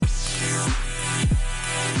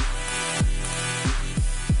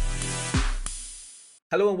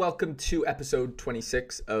Hello and welcome to episode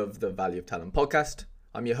 26 of the Value of Talent podcast.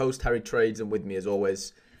 I'm your host, Harry Trades, and with me as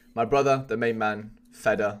always, my brother, the main man,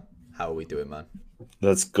 Feder. How are we doing, man?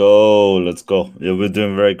 Let's go. Let's go. Yeah, we're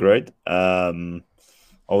doing very great.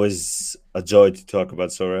 Always a joy to talk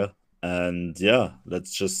about Sorel. And yeah,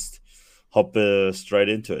 let's just hop straight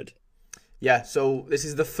into it. Yeah, so this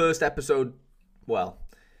is the first episode. Well,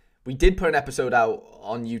 we did put an episode out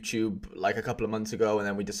on YouTube like a couple of months ago, and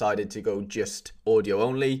then we decided to go just audio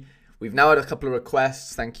only. We've now had a couple of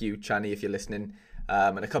requests. Thank you, Chani, if you're listening.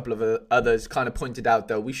 And a couple of others kind of pointed out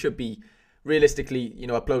that we should be realistically,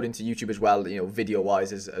 uploading to YouTube as well, video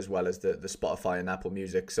wise as well as the Spotify and Apple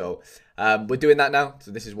Music. So we're doing that now.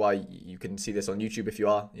 So this is why you can see this on YouTube if you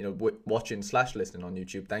are, watching/listening on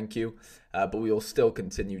YouTube. Thank you. But we will still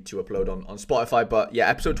continue to upload on Spotify. But yeah,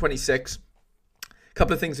 episode 26.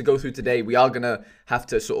 Couple of things to go through today. We are going to have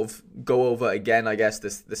to sort of go over again, I guess,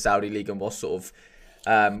 the Saudi League and what's sort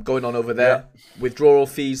of going on over there. Yeah. Withdrawal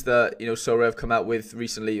fees that, Sora have come out with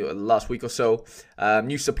recently, or last week or so.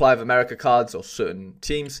 New supply of America cards or certain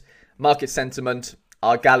teams. Market sentiment,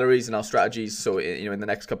 our galleries and our strategies. So, in the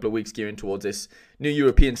next couple of weeks gearing towards this new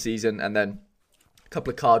European season. And then a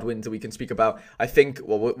couple of card wins that we can speak about. I think,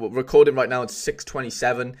 well, we're recording right now. It's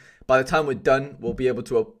 6:27. By the time we're done, we'll be able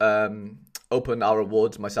to open our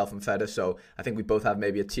awards, myself and Feder. So I think we both have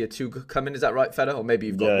maybe a tier 2 coming. Is that right, Feder? Or maybe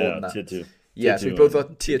you've got more Yeah, than that. tier two. Tier Yeah, so we two both got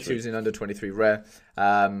and tier tier three. 2s in under 23 rare,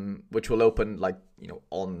 which will open you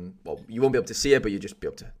won't be able to see it, but you'll just be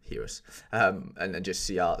able to hear us and then just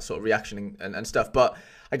see our sort of reaction and stuff. But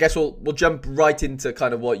I guess we'll jump right into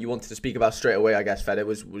kind of what you wanted to speak about straight away, I guess, Fed. It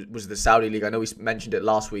was the Saudi League. I know we mentioned it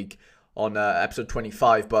last week on episode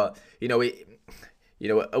 25, but,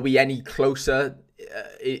 are we any closer,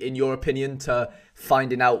 in your opinion, to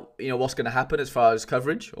finding out, what's going to happen as far as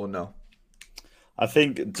coverage or no? I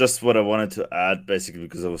think just what I wanted to add, basically,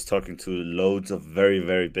 because I was talking to loads of very,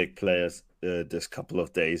 very big players this couple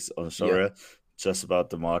of days on Yeah. Sorel, just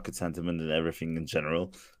about the market sentiment and everything in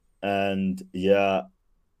general. And yeah,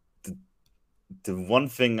 the, the one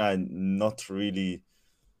thing I not really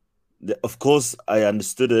of course I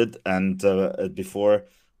understood it and before,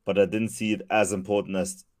 but I didn't see it as important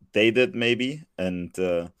as they did maybe. And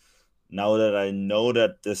now that I know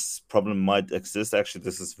that this problem might exist, actually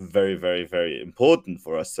this is very, very, very important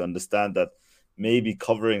for us to understand that maybe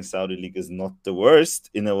covering Saudi League is not the worst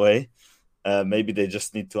in a way. Maybe they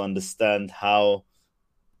just need to understand how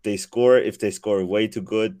they score, if they score way too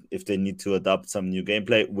good, if they need to adopt some new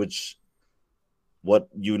gameplay, which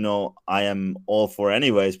I am all for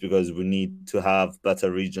anyways, because we need to have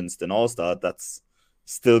better regions than All Star. That's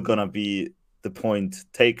still gonna be the point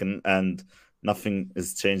taken, and nothing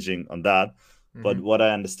is changing on that. But Mm-hmm. what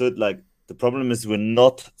I understood, like the problem is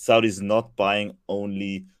Saudi's not buying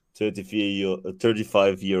only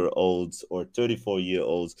 35-year olds or 34-year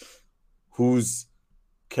olds whose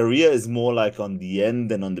career is more like on the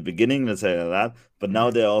end than on the beginning, let's say like that. But now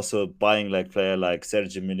Mm-hmm. they're also buying like player like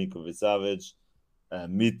Sergio Milinkovic-Savic,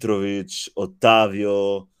 Mitrovic,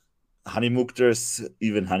 Otavio, Hani Mukhtar's.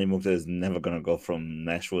 Even Hani Mukhtar is never gonna go from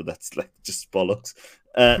Nashville. That's like just bollocks.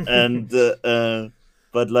 And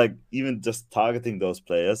but like even just targeting those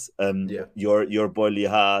players, Yeah. your boy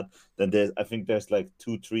Lihad. Then I think there's like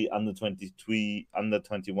 2, 3 under 23, under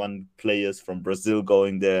 21 players from Brazil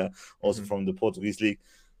going there, also Mm-hmm. from the Portuguese league.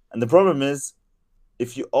 And the problem is,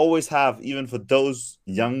 if you always have, even for those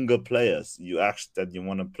younger players that you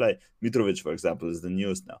want to play, Mitrovic, for example, is the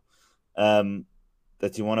newest now,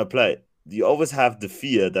 that you want to play, you always have the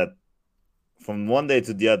fear that from one day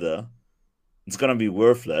to the other, it's gonna be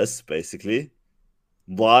worthless. Basically,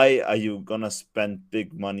 why are you gonna spend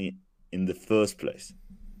big money in the first place?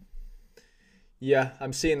 Yeah,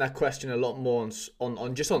 I'm seeing that question a lot more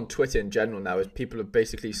on just on Twitter in general now. Is people are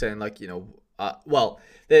basically saying like, well,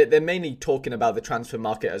 they're mainly talking about the transfer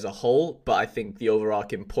market as a whole, but I think the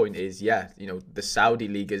overarching point is, yeah, the Saudi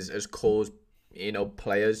league has caused,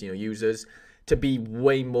 players, users to be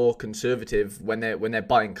way more conservative when they're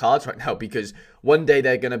buying cards right now, because one day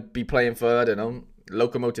they're gonna be playing for, I don't know,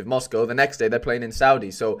 Lokomotiv Moscow, the next day they're playing in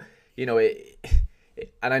Saudi. So,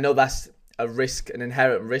 and I know that's a risk, an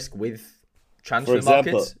inherent risk with For transfer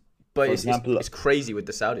example, markets, but for it's example, it's crazy with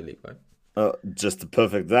the Saudi league, right? just a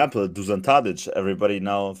perfect example, Dusan Tadic. Everybody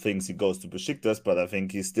now thinks he goes to Besiktas, but I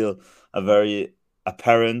think he's still a very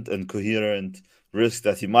apparent and coherent risk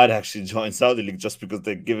that he might actually join Saudi League just because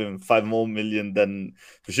they give him 5 more million than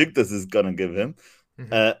Besiktas is gonna give him.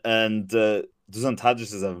 Hmm. And Dusan Tadic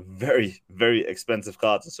is a very, very expensive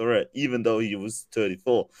card to Sorare, even though he was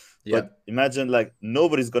 34. Yeah. But imagine like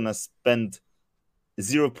nobody's gonna spend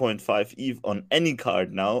zero point 0.5 ETH on any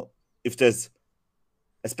card now if there's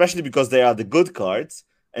especially because they are the good cards,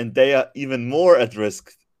 and they are even more at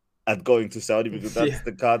risk at going to Saudi because that's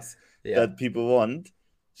the cards that people want.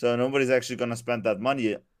 So nobody's actually going to spend that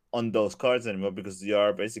money on those cards anymore because you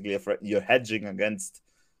are basically afraid, you're hedging against,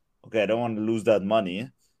 okay, I don't want to lose that money.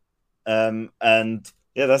 And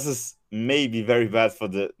yeah, this is maybe very bad for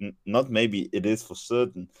the, not maybe, it is for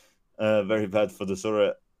certain, very bad for the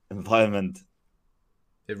Sora environment.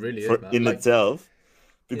 It really is, man. In itself,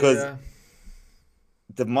 because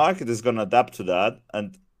the market is going to adapt to that.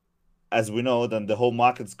 And as we know, then the whole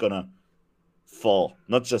market's going to fall,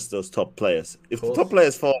 not just those top players. If the top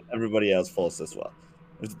players fall, everybody else falls as well.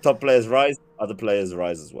 If the top players rise, other players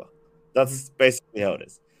rise as well. That's basically how it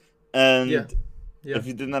is. And if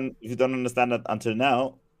you don't understand that until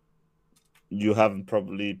now, you haven't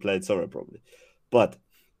probably played Sora probably. But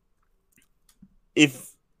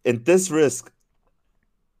if in this risk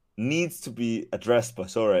needs to be addressed by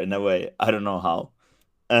Sora in a way, I don't know how.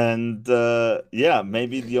 And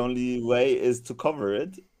maybe the only way is to cover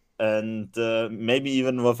it, and maybe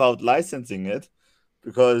even without licensing it,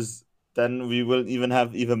 because then we will even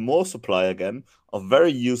have even more supply again of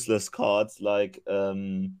very useless cards like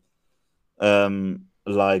we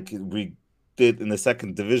did in the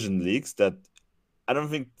second division leagues. That I don't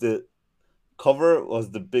think the cover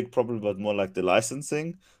was the big problem, but more like the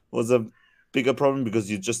licensing was a bigger problem, because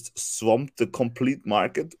you just swamped the complete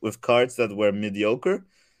market with cards that were mediocre.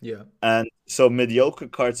 Yeah. And so mediocre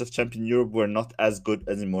cards of Champion Europe were not as good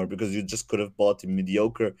anymore, because you just could have bought the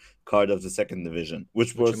mediocre card of the second division,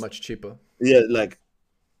 which was much cheaper. Yeah, like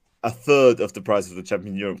a third of the price of the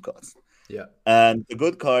Champion Europe cards. Yeah. And the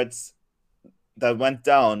good cards that went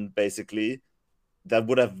down, basically, that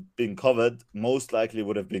would have been covered, most likely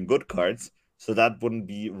would have been good cards. So that wouldn't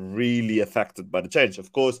be really affected by the change.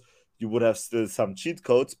 Of course, you would have still some cheat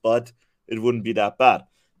codes, but it wouldn't be that bad.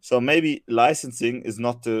 So maybe licensing is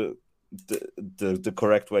not the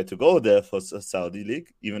correct way to go there for a Saudi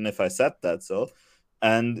league, even if I said that so.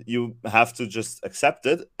 And you have to just accept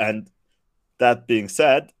it. And that being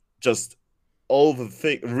said, just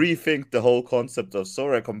rethink the whole concept of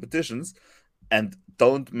Sora competitions, and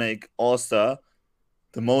don't make All-Star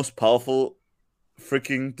the most powerful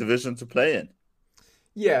freaking division to play in.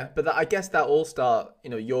 Yeah, but I guess that All-Star,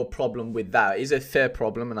 your problem with that is a fair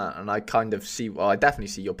problem, and I kind of see, I definitely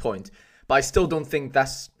see your point, but I still don't think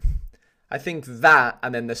I think that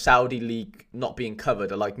and then the Saudi league not being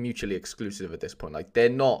covered are like mutually exclusive at this point. Like they're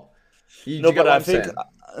not. But I think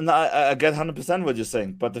I get 100% what you're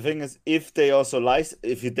saying. But the thing is, if they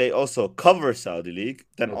also cover Saudi league,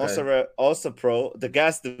 then also Pro, the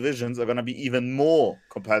gas divisions are gonna be even more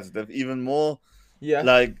competitive, even more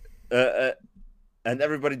and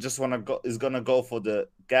everybody just is gonna go for the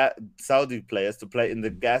Saudi players to play in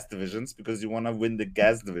the gas divisions, because you wanna win the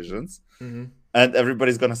gas divisions, and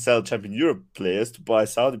everybody's gonna sell Champion Europe players to buy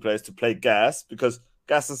Saudi players to play gas, because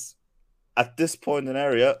gas is at this point in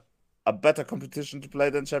area a better competition to play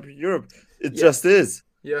than Champion Europe. It just is.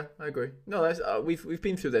 Yeah, I agree. No, that's, we've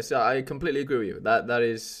been through this. I completely agree with you. That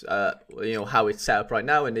is how it's set up right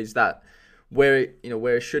now, and is that where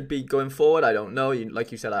it should be going forward. I don't know.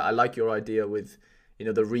 Like you said, I like your idea with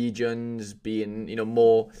the regions being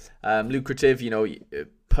more lucrative.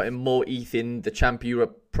 Putting more ETH in the Champ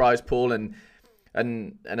Europe prize pool and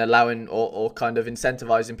allowing or kind of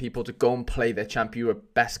incentivizing people to go and play their Champ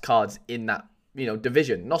Europe best cards in that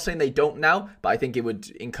division. Not saying they don't now, but I think it would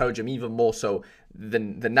encourage them even more so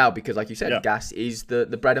than now, because like you said, gas is the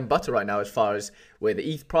bread and butter right now as far as where the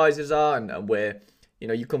ETH prizes are and where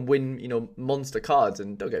you can win monster cards.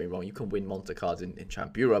 And don't get me wrong, you can win monster cards in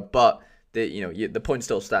Champ Europe, but the point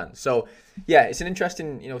still stands. So yeah, it's an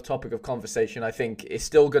interesting topic of conversation. I think it's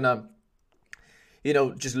still gonna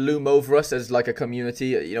just loom over us as like a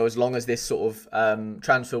community, as long as this sort of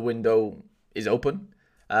transfer window is open.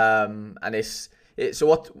 And so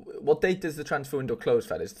what date does the transfer window close,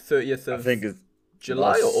 Fed? Is 30th of, I think it's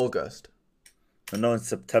July or August? No, in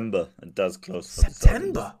September it does close.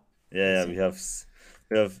 September? Yeah, we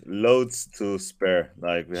have loads to spare.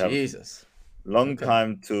 Like we have long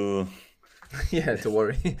time to to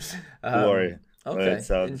worry. worry. Okay,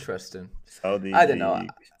 interesting. Saudi I don't know.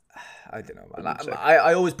 I don't know, man.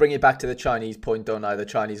 I always bring it back to the Chinese point, don't I? The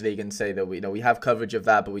Chinese league, and say that we have coverage of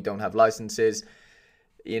that, but we don't have licenses.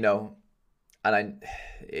 And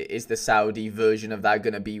is the Saudi version of that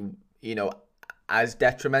going to be, as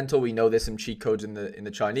detrimental? We know there's some cheat codes in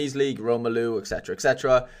the Chinese league, Romelu,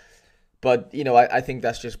 etc. But I think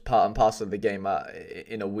that's just part and parcel of the game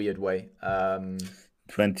in a weird way.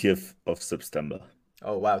 20th of September.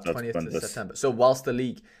 Oh wow, 20th of September. So whilst the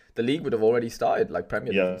league would have already started, like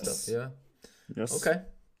Premier League and stuff. Yeah. Yes. Okay.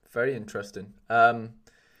 Very interesting.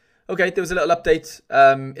 Okay, there was a little update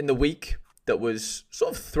in the week that was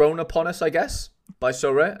sort of thrown upon us, I guess, by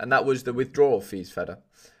Sorare, and that was the withdrawal fees, Feder.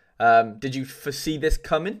 Did you foresee this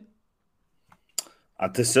coming?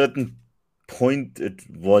 At a certain point, it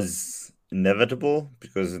was inevitable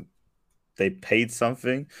because they paid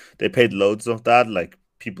something. They paid loads of that. Like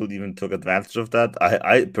people even took advantage of that.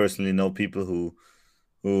 I personally know people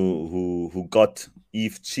who got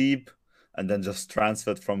ETH cheap and then just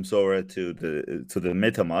transferred from Sora to the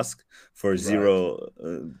MetaMask for zero,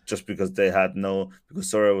 just because they had because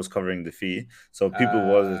Sora was covering the fee. So people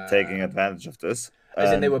were taking advantage of this.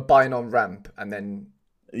 As in they were buying on ramp and then.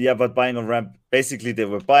 Yeah, but buying on ramp, basically they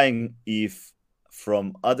were buying ETH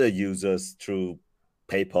from other users through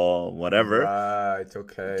PayPal, whatever. Right.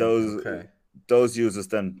 Okay. Those users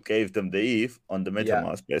then gave them the ETH on the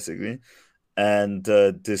MetaMask, basically, and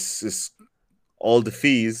this is all the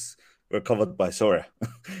fees were covered by Sora,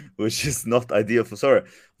 which is not ideal for Sora.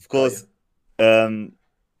 Of course, it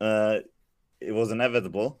was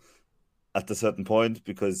inevitable at a certain point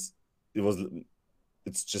because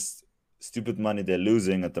it's just stupid money they're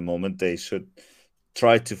losing at the moment. They should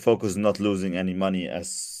try to focus on not losing any money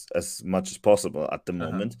as much as possible at the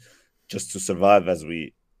moment, just to survive, as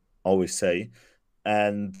we always say.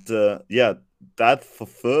 And that for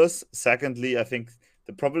first. Secondly, I think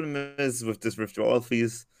the problem is with this withdrawal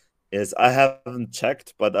fees is I haven't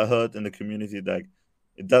checked, but I heard in the community that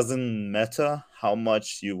it doesn't matter how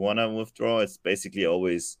much you want to withdraw. It's basically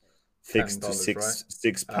always fixed to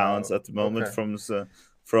 £6 at the moment from $10,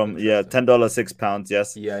 £6,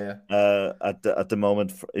 yes. At the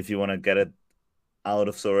moment, if you want to get it out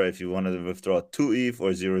of Sora, if you want to withdraw 2 ETH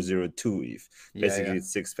or 0.002 ETH, basically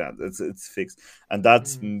it's £6. It's fixed, and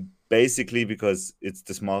that's basically because it's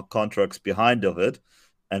the smart contracts behind of it,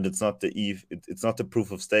 and it's not the ETH. It's not the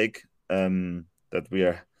proof of stake that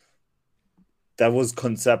was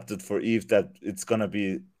concepted for ETH, that it's gonna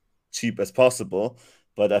be cheap as possible.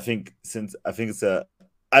 But I think it's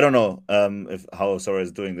I don't know if how Sora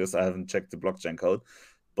is doing this. I haven't checked the blockchain code,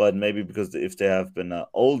 but maybe because if they have been an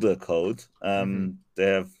older code,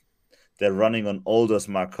 they're running on older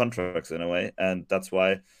smart contracts in a way, and that's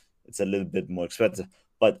why it's a little bit more expensive.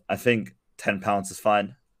 But I think £10 is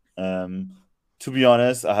fine. To be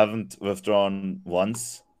honest, I haven't withdrawn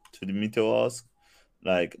once to the MetaMask,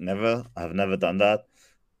 like never. I've never done that.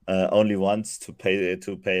 Only once to pay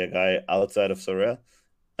a guy outside of Sora,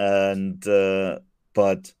 and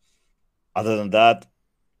but other than that,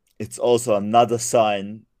 it's also another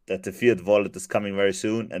sign that the fiat wallet is coming very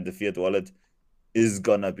soon, and the fiat wallet is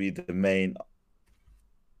gonna be the main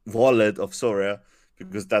wallet of Sora,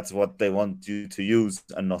 because that's what they want you to use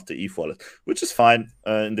and not the ETH wallet, which is fine.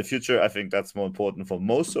 In the future, I think that's more important for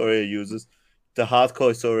most Sora users. The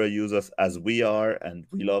hardcore Sora users, as we are, and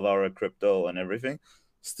we love our crypto and everything,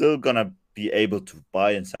 still gonna be able to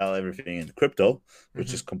buy and sell everything in crypto,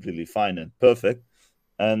 which is completely fine and perfect.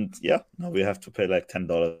 And now we have to pay like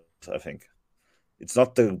 $10, I think. It's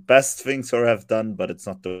not the best thing Sora have done, but it's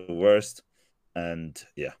not the worst. And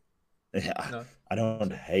I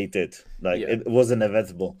don't hate it. Like it was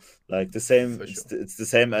inevitable. Like the same, it's the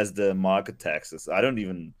same as the market taxes. I don't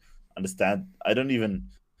even understand. I don't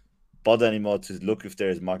even bother anymore to look if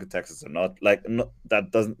there is market taxes or not. Like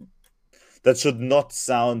that should not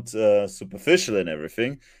sound superficial and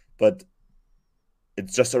everything, but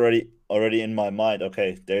it's just already in my mind.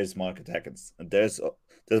 Okay, there's market taxes, and there's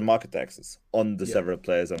market taxes on the several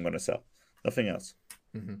players I'm going to sell. Nothing else.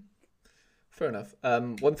 Fair enough.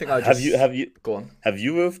 One thing have you go on? Have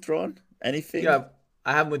you withdrawn anything? Yeah,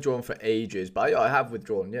 I haven't withdrawn for ages, but I have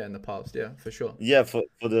withdrawn. Yeah, in the past. Yeah, for sure. Yeah, for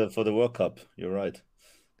the World Cup. You're right.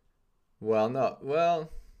 No,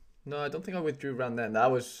 I don't think I withdrew around then. That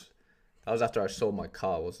was after I sold my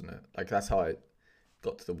car, wasn't it? Like that's how I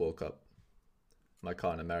got to the World Cup. My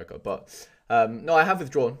car in America, but no, I have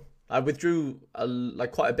withdrawn. I withdrew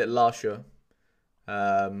quite a bit last year,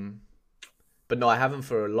 but no, I haven't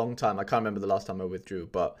for a long time. I can't remember the last time I withdrew.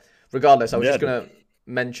 But regardless, I was just gonna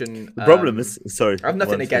mention. The problem is, sorry, I have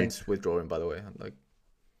nothing against withdrawing, by the way.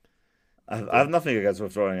 I have nothing against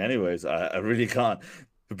withdrawing, anyways. I really can't.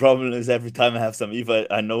 The problem is every time I have some ETH,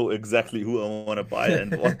 I know exactly who I want to buy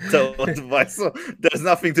and what to buy. So there's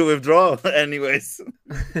nothing to withdraw, anyways.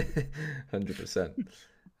 100%.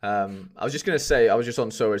 I was just gonna say, I was just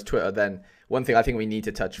on Sora's Twitter. Then one thing I think we need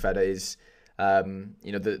to touch, Feder, is the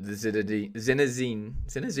Zinedine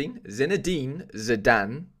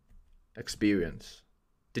Zidane experience.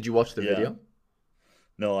 Did you watch the video?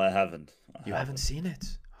 No, I haven't. You haven't seen it?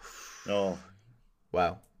 No.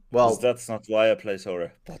 Wow. because Well, that's not why I play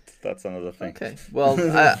Sora, but that's another thing. okay. Well,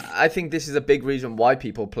 I think this is a big reason why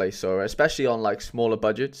people play Sora, especially on like smaller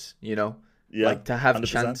budgets, you know, Yeah, like to have 100%.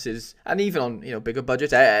 chances, and even on, you know, bigger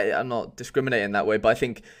budgets. I'm not discriminating that way, but I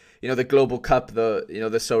think, you know, the Global Cup,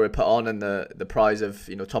 the Sora put on, and the prize of,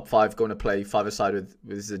 you know, top five going to play five-a-side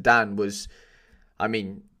with Zidane was, I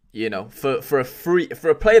mean, you know, for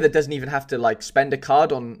a player that doesn't even have to like spend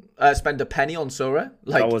a penny on Sora,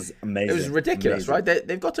 That like was it was amazing. ridiculous, Amazing. right?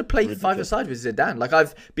 They've got to play Ridiculous. five-a-side with Zidane. Like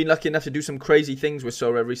I've been lucky enough to do some crazy things with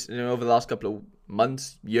Sora over the last couple of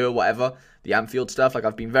months, year, whatever. The Anfield stuff, like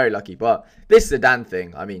I've been very lucky. But this Zidane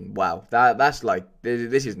thing, I mean, wow, that's like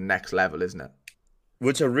this is next level, isn't it?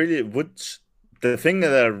 Which the thing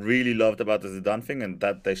that I really loved about the Zidane thing, and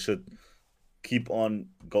that they should keep on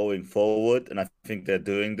going forward, and I think they're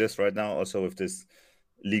doing this right now also with this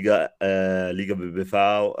Liga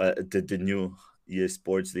BBV, the new EA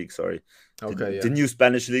Sports League, sorry. Okay, The yeah. new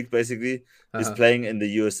Spanish league basically is Uh-huh. playing in the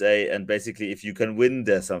USA, and basically if you can win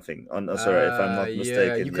there something sorry, if I'm not Yeah,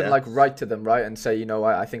 mistaken, you can yeah. like write to them, right, and say, you know,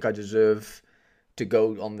 I think I deserve to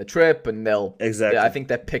go on the trip, and I Exactly. think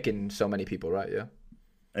they're picking so many people, right? Yeah.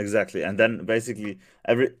 Exactly. And then basically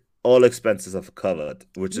all expenses are covered,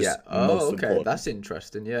 which Yeah. is Oh, most okay. important. That's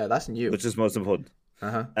interesting. Yeah, that's new. Which is most important.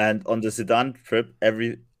 Uh-huh. And on the Zidane trip,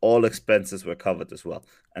 all expenses were covered as well.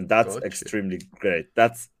 And that's Got you. extremely great.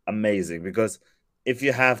 That's amazing because if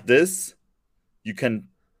you have this, you can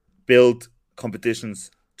build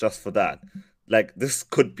competitions just for that. Like this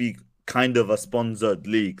could be kind of a sponsored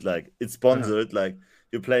league. Like it's Uh-huh. sponsored, like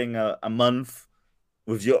you're playing a month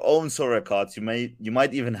with your own Sora cards. You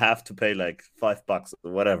might even have to pay like $5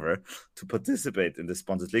 or whatever to participate in the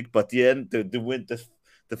sponsored league. But the end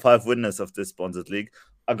the five winners of this sponsored league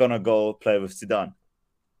are gonna go play with Zidane.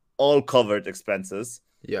 All covered expenses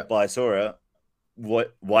Yeah. by Sora,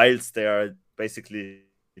 whilst they are basically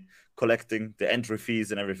collecting the entry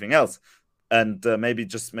fees and everything else. And maybe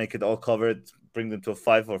just make it all covered, bring them to a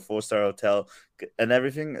 5 or 4 star hotel and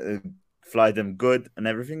everything, fly them good and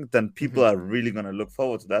everything. Then people Hmm. are really going to look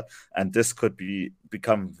forward to that. And this could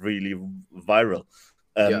become really viral.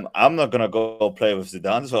 Yeah. I'm not going to go play with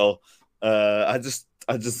Zidane. So I just,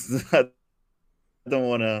 I don't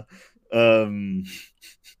want to um,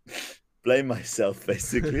 blame myself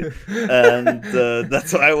basically, and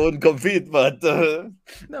that's why I wouldn't compete. But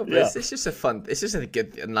No, but yeah, it's just it's just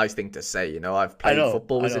a nice thing to say, you know. I've played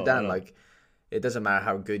football with I Zidane. know. Like, it doesn't matter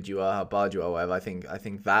how good you are, how bad you are, whatever. I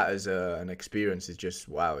think that as an experience is just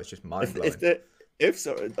wow. It's just mind If blowing. the if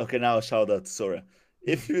Sora, okay, now a shout out to Sora.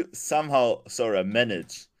 If you somehow Sora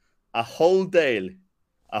manage a whole day,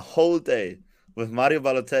 a whole day with Mario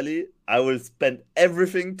Balotelli, I will spend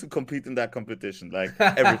everything to compete in that competition, like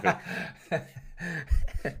everything.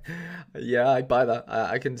 Yeah, I buy that.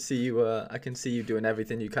 I can see you. I can see you doing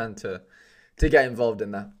everything you can to get involved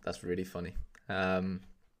in that. That's really funny.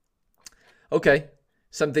 Okay,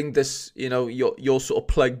 something this, you know, you're sort of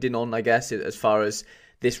plugged in on, I guess, as far as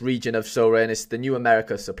this region of Sora, and it's the New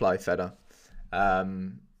America supply feder.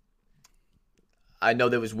 Um, I know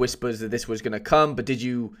there was whispers that this was going to come, but did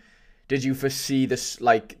you foresee this,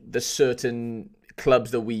 like the certain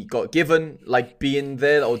clubs that we got given, like being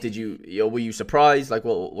there, or were you surprised? Like,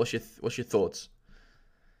 what's your thoughts?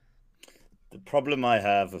 The problem I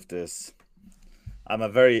have with this, I'm a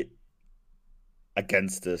very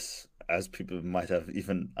against this, as people might have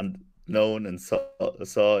even known and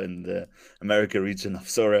saw in the America region of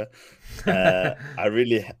Sora. Uh, I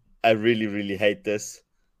really, I really hate this.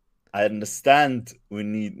 I understand we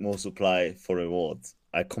need more supply for rewards.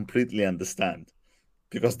 I completely understand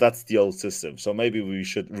because that's the old system. So maybe we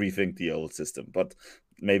should rethink the old system, but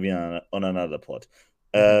maybe on another pod.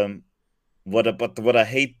 Hmm. Um, but what I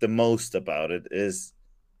hate the most about it is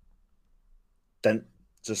then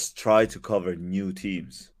just try to cover new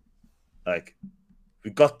teams. Like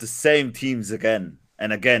we got the same teams again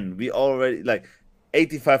and again. We already like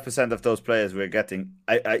 85% of those players we're getting.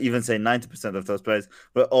 I even say 90% of those players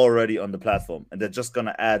were already on the platform, and they're just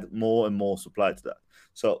gonna add more and more supply to that.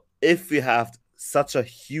 So if we have such a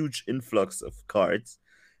huge influx of cards,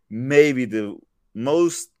 maybe the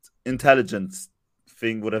most intelligent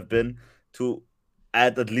thing would have been to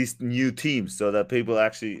add at least new teams so that people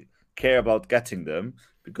actually care about getting them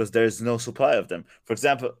because there is no supply of them. For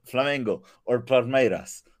example, Flamengo or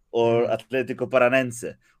Palmeiras or Hmm. Atlético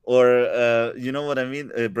Paranense or you know what I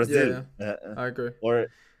mean, Yeah, Brazil, yeah, I agree. or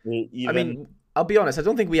I even mean, I'll be honest. I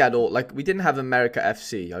don't think we had all, like, we didn't have America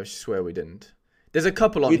FC. I swear we didn't. There's a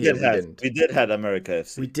couple on here we didn't. we did had America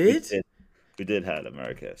We FC. did. We did had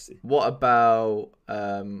America FC. What about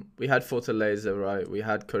we had Fortaleza, right? We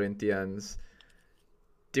had Corinthians.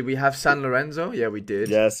 Did we have San Lorenzo? Yeah, we did.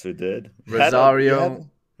 Yes, we did. Rosario,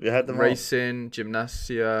 we had them all. Racing,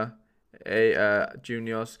 Gimnasia,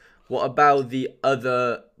 Juniors. What about the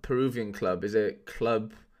other Peruvian club? Is it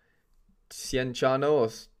Club Cienciano? Or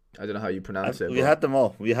I don't know how you pronounce it. We had them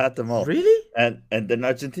all. We had them all. Really? And in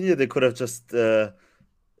Argentina, they could have just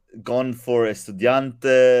gone for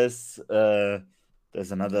Estudiantes.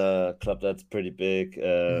 There's another club that's pretty big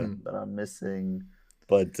that I'm missing.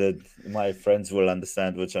 But my friends will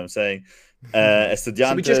understand what I'm saying. Estudiantes.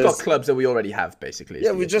 So we just got clubs that we already have, basically.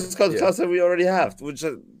 Yeah, we just got clubs that we already have. Which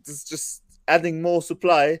is just adding more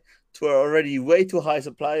supply to our already way too high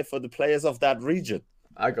supply for the players of that region.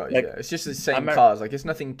 I got you. Like, yeah. It's just the same cars. Like, it's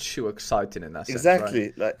nothing too exciting in that sense. Exactly.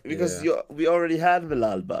 Right? Like, because we already had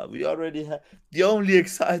Villalba. We already had the only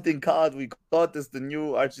exciting card we got is the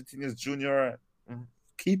new Argentina's junior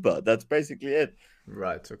keeper. That's basically it.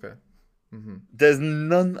 Right. Okay. Mm-hmm. There's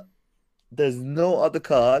no other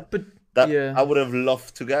card that I would have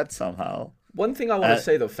loved to get somehow. One thing I want to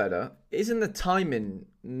say though, Feder, isn't the timing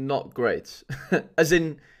not great? As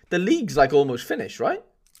in, the league's like almost finished, right?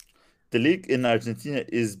 The league in Argentina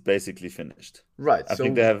is basically finished. Right. I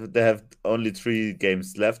think they have only 3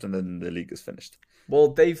 games left, and then the league is finished. Well,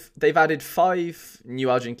 they've added 5 new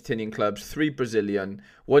Argentinian clubs, 3 Brazilian,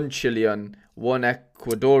 1 Chilean, 1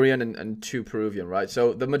 Ecuadorian, and 2 Peruvian. Right.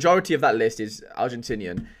 So the majority of that list is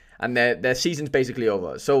Argentinian, and their season's basically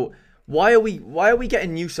over. So why are we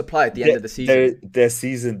getting new supply at the end of the season?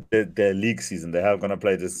 Their league season. They are gonna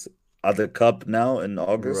play this other cup now in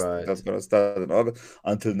August. Right. That's gonna start in August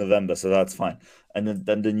until November, so that's fine. And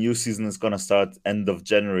then the new season is gonna start end of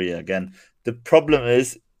January again. The problem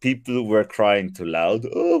is people were crying too loud.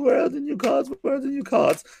 Oh, where are the new cards? Where are the new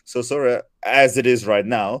cards? So sorry, as it is right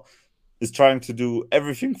now, is trying to do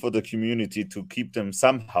everything for the community to keep them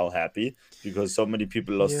somehow happy because so many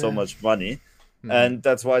people lost so much money. And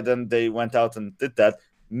that's why then they went out and did that.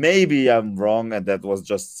 Maybe I'm wrong and that was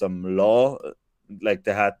just some law. Like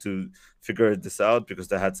they had to figure this out because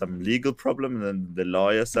they had some legal problem, and then the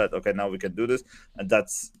lawyer said, "Okay, now we can do this," and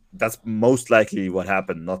that's most likely what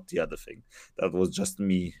happened, not the other thing. That was just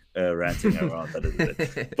me ranting around a little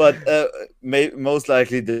bit. But most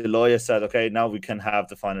likely the lawyer said, "Okay, now we can have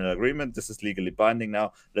the final agreement. This is legally binding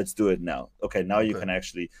now. Let's do it now. Okay, now you can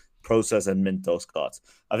actually process and mint those cards."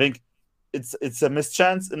 I think it's a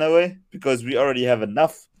mischance in a way because we already have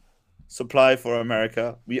enough supply for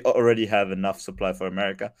America. We already have enough supply for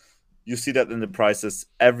America. You see that in the prices.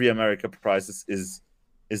 Every America prices is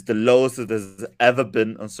the lowest it has ever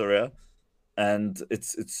been on Soria, and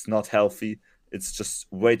it's not healthy. It's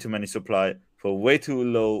just way too many supply for way too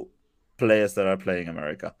low players that are playing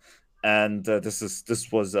America, and this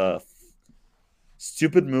was a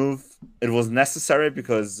stupid move. It was necessary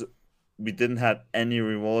because we didn't have any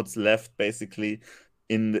rewards left basically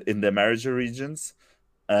in the America regions.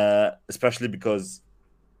 Especially because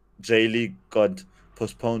J-League got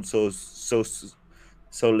postponed so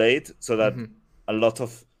late, so that a lot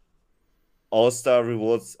of All-Star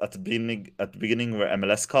rewards at the beginning were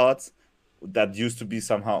MLS cards that used to be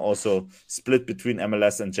somehow also split between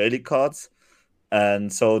MLS and J-League cards,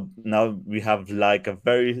 and so now we have like a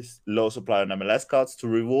very low supply on MLS cards to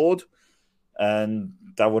reward, and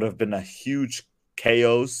that would have been a huge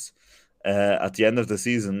chaos at the end of the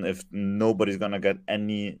season if nobody's gonna get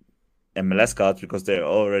any MLS cards because they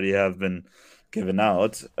already have been given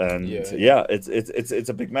out, and it's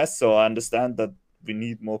a big mess. So I understand that we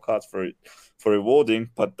need more cards for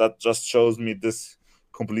rewarding, but that just shows me this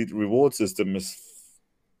complete reward system is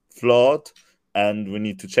flawed, and we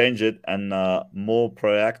need to change it and more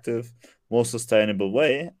proactive, more sustainable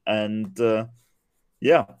way. And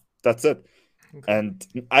that's it. Okay. And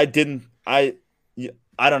I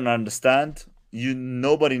don't understand.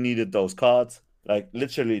 Nobody needed those cards. Like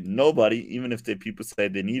literally nobody, even if people say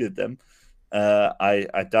they needed them.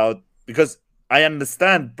 I doubt, because I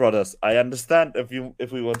understand, brothers. I understand if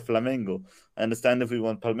we want Flamengo. I understand if we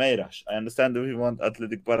want Palmeiras. I understand if we want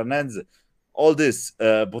Athletic Paranaense. All this,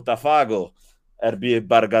 Botafogo, RB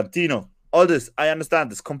Bragantino. All this, I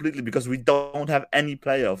understand this completely because we don't have any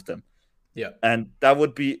player of them. Yeah, and that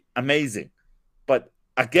would be amazing. But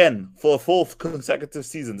again, for a 4th consecutive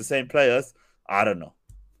season, the same players, I don't know.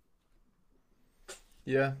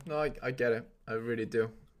 Yeah, no, I get it. I really do.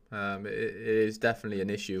 It is definitely an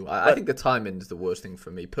issue. I think the timing is the worst thing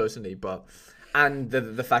for me personally, and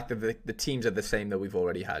the fact that the teams are the same that we've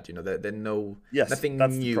already had. You know, they're nothing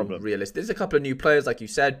new, realistic. There's a couple of new players, like you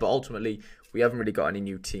said, but ultimately we haven't really got any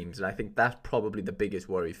new teams, and I think that's probably the biggest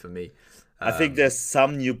worry for me. I think there's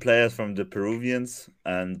some new players from the Peruvians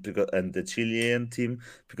and the Chilean team,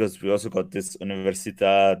 because we also got this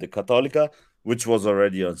Universidad de Católica, which was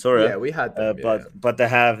already on Yeah, Sorare. we had them. But they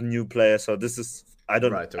have new players, so this is I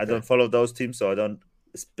Right, okay. don't follow those teams, so I don't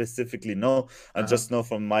specifically know. I just know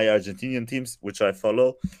from my Argentinian teams, which I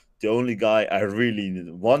follow, the only guy I really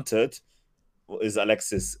wanted is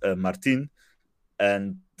Alexis Martin,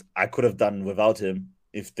 and I could have done without him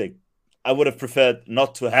if they. I would have preferred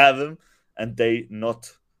not to have him, and they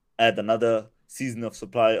not add another season of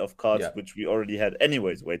supply of cards, which we already had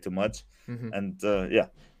anyways, way too much. And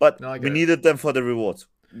but we needed them for the rewards.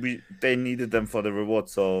 They needed them for the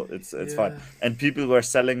rewards, so it's fine. And people were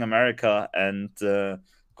selling America and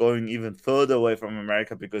going even further away from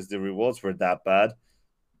America because the rewards were that bad.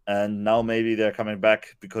 And now maybe they're coming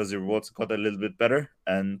back because the rewards got a little bit better.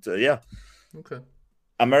 And okay.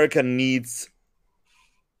 America needs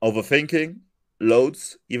overthinking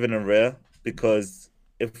loads, even in rare, because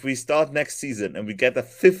if we start next season and we get a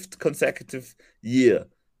 5th consecutive year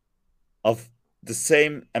of the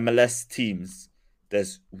same MLS teams,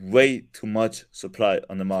 there's way too much supply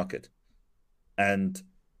on the market. And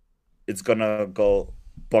it's gonna go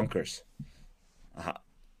bonkers.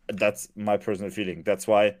 That's my personal feeling. That's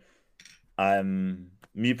why I'm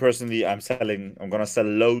gonna sell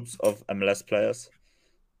loads of MLS players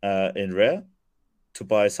in rare to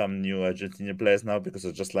buy some new Argentinian players now because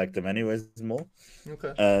I just like them anyways more.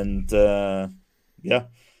 Okay. And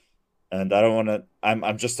and I don't want to.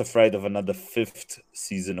 I'm just afraid of another 5th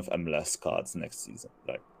season of MLS cards next season.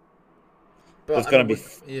 Like, but it's gonna be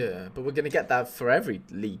but we're gonna get that for every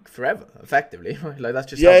league forever, effectively. Like that's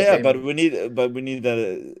just But we need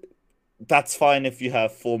that. That's fine if you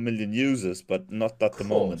have 4 million users, but not at the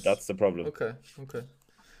moment. That's the problem. Okay.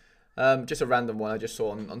 Just a random one I just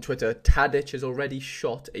saw on Twitter. Tadic has already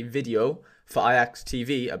shot a video for Ajax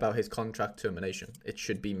TV about his contract termination. It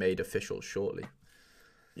should be made official shortly.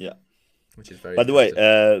 Yeah. Which is very. By the way,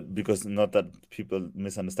 because not that people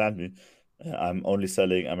misunderstand me, I'm only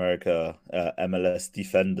selling America MLS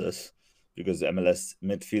defenders because MLS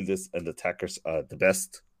midfielders and attackers are the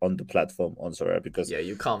best on the platform on Sorare because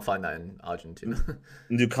you can't find that in Argentina.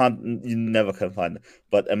 You never can find it.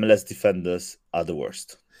 But MLS defenders are the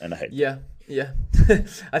worst, and I hate. Yeah.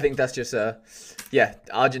 I think that's just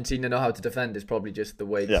Argentina know how to defend is probably just the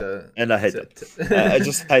way to. And I hate them. I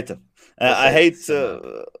just hate them. I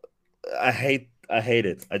hate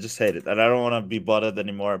it. I just hate it, and I don't want to be bothered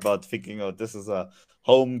anymore about thinking, oh, this is a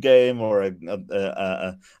home game or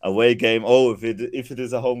a away game. Oh, if it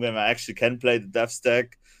is a home game, I actually can play the death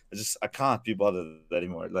stack. I can't be bothered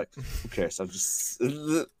anymore. Like, who cares? I'm just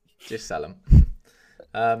sell them.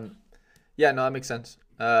 No, that makes sense.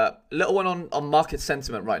 Little one on market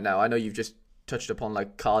sentiment right now. I know you've just touched upon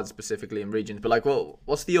like cards specifically in regions, but like,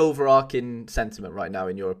 what's the overarching sentiment right now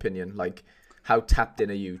in your opinion? Like, how tapped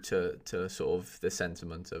in are you to sort of the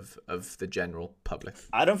sentiment of the general public?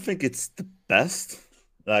 I don't think it's the best.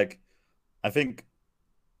 Like, I think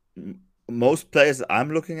most players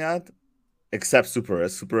I'm looking at, except Super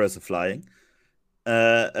Rares are flying.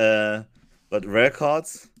 But rare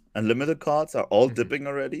cards and limited cards are all dipping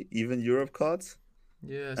already, even Europe cards.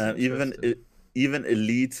 Yeah, even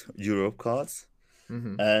elite Europe cards.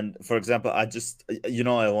 And for example, I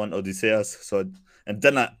won Odysseus, and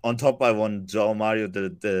then on top I won João Mario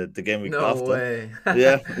the game week after. No way.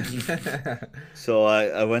 Yeah. So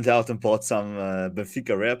I went out and bought some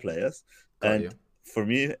Benfica rare players, for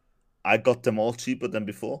me, I got them all cheaper than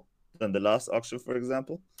the last auction, for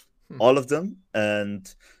example, all of them.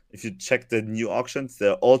 And if you check the new auctions,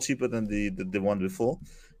 they're all cheaper than the one before.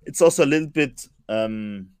 It's also a little bit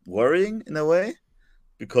worrying in a way,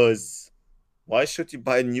 because why should you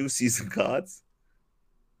buy new season cards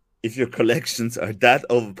if your collections are that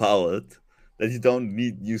overpowered that you don't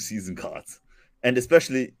need new season cards? And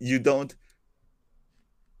especially, you don't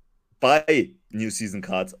buy new season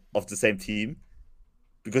cards of the same team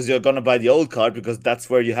because you're going to buy the old card because that's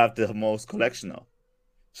where you have the most collection of.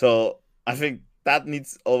 So I think that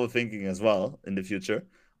needs overthinking as well in the future.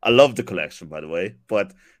 I love the collection, by the way,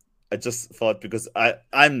 but I just thought, because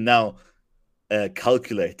I'm now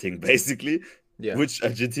calculating basically which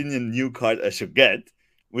Argentinian new card I should get,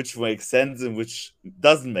 which makes sense and which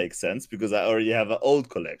doesn't make sense, because I already have an old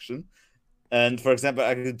collection. And for example,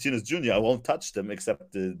 Argentinos Junior, I won't touch them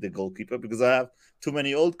except the goalkeeper, because I have too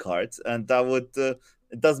many old cards, and that would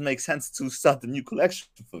it doesn't make sense to start a new collection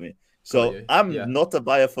for me. So I'm not a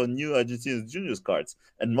buyer for new Argentinos Juniors cards,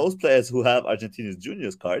 and most players who have Argentinos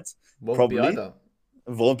Juniors cards won't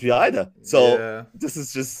be either. So this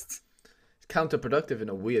is just counterproductive in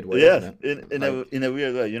a weird way. Yeah, in a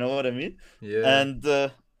weird way. You know what I mean? Yeah. And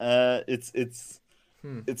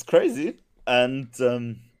it's crazy. And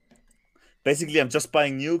basically, I'm just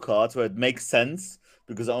buying new cards where it makes sense,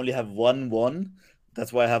 because I only have one.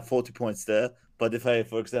 That's why I have 40 points there. But if I,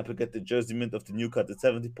 for example, get the jersey mint of the new card at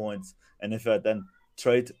 70 points, and if I then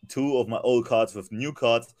trade 2 of my old cards with new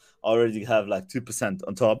cards, I already have like 2%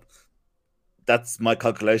 on top. That's my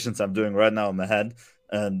calculations I'm doing right now in my head.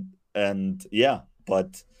 And yeah,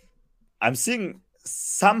 but I'm seeing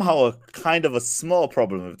somehow a kind of a small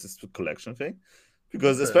problem with this collection thing,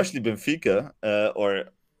 because especially Benfica or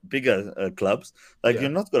bigger clubs, like you're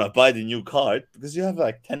not gonna buy the new card because you have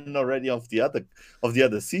like 10 already of the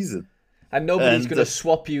other season, and nobody's gonna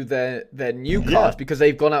swap you their new cards because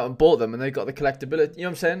they've gone out and bought them and they've got the collectability. You know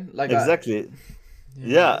what I'm saying? Like exactly.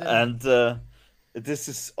 And this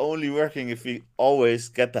is only working if we always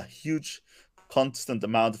get a huge, constant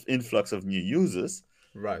amount of influx of new users,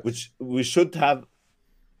 right? Which we should have.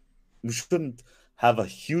 We shouldn't have a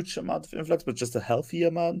huge amount of influx, but just a healthy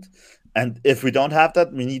amount. And if we don't have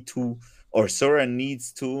that, we need to, or Sora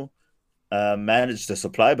needs to manage the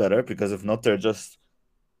supply better, because if not, they're just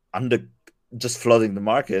flooding the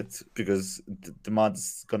market, because the demand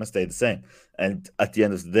is going to stay the same. And at the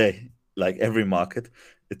end of the day, like every market,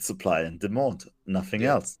 it's supply and demand, nothing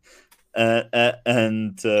else. But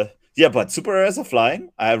super rares are flying.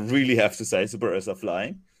 I really have to say, super rares are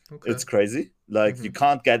flying. Okay. It's crazy. Like you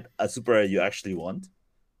can't get a super rare you actually want.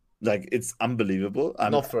 Like it's unbelievable.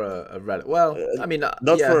 Not for a relic. Well, I mean,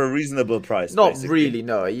 not for a reasonable price. Not basically. Really.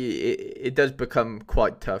 No, it does become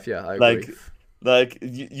quite tough. Yeah, I agree. Like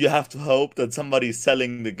you have to hope that somebody's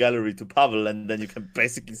selling the gallery to Pavel, and then you can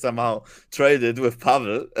basically somehow trade it with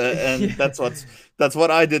Pavel. And that's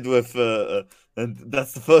what I did with. And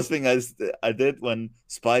that's the first thing I did when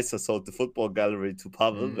Spicer sold the football gallery to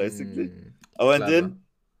Pavel. Basically, I went in,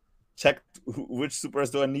 checked which supers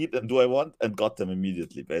do I need and do I want, and got them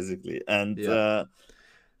immediately, basically. And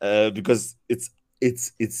because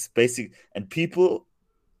it's basic, and people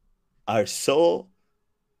are so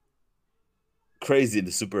crazy in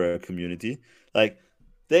the super rare community. Like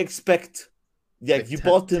they expect, like you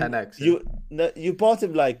bought him, 10x, you bought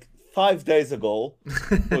him like 5 days ago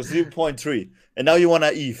for 0.3, and now you want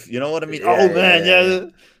to Eve. You know what I mean?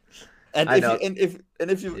 And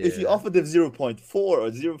if you offer them 0.4 or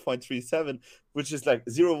 0.37, which is like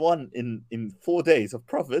 0.1 in 4 days of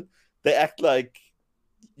profit, they act like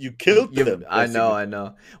you killed them. I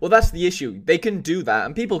know. Well, that's the issue. They can do that,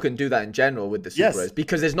 and people can do that in general with the super rares,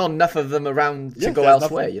 because there's not enough of them around to go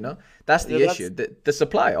elsewhere. You know, that's the issue. The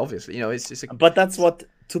supply, obviously. You know, it's. But that's what,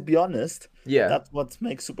 to be honest, that's what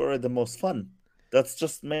makes super rare the most fun. That's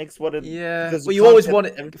just makes what it. Yeah. Well, you always want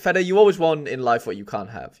it, Feder. You always want in life what you can't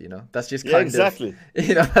have. You know, that's just kind of.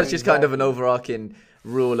 You know, that's just kind of an overarching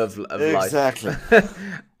rule of life. Exactly.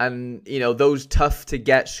 And you know, those tough to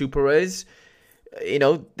get super rares, you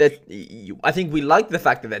know, I think we like the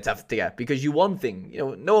fact that they're tough to get, because you want thing. You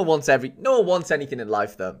know, no one wants anything in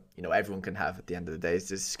life that, you know, everyone can have at the end of the day. It's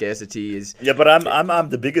just scarcity is. Yeah, but I'm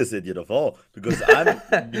the biggest idiot of all, because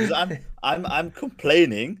I'm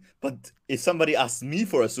complaining. But if somebody asks me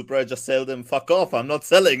for a super, I just tell them fuck off. I'm not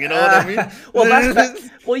selling. You know what I mean?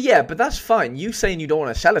 Well, yeah, but that's fine. You saying you don't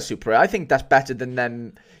want to sell a super, I think that's better than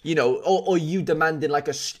them. You know, or you demanding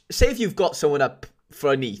like say if you've got someone up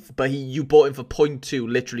for an ETH, but you bought him for 0.2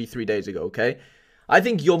 literally 3 days ago, okay? I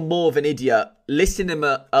think you're more of an idiot listing him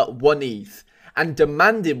at 1 ETH and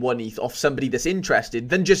demanding 1 ETH off somebody that's interested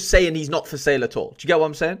than just saying he's not for sale at all. Do you get what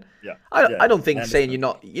I'm saying? Yeah. I don't think saying you're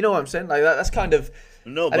not, you know what I'm saying? Like that's kind of.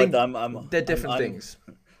 No, but I'm they're different things.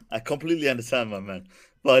 I completely understand, my man.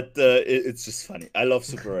 But it's just funny. I love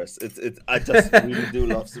super rares. I just really do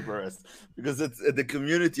love super rares, because the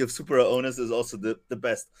community of super rare owners is also the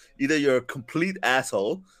best. Either you're a complete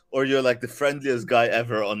asshole or you're like the friendliest guy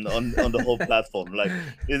ever on the whole platform. Like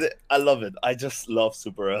I love it. I just love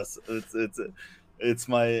super rares. It's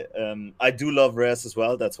my I do love rares as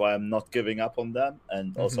well. That's why I'm not giving up on them.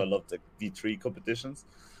 And also I love the V3 competitions,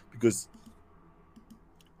 because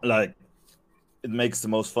like it makes the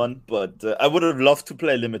most fun. But I would have loved to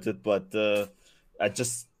play limited, but I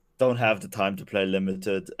just don't have the time to play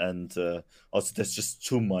limited, and also there's just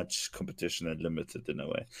too much competition in limited in a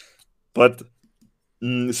way. But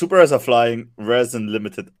super rares are flying, rares and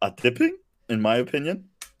limited are dipping, in my opinion.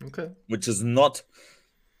 Okay. Which is not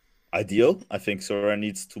ideal. I think Sora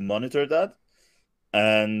needs to monitor that.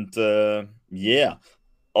 And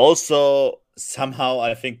also somehow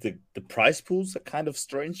I think the prize pools are kind of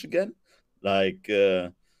strange again. Like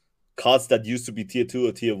cards that used to be tier 2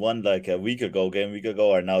 or tier 1 like game week ago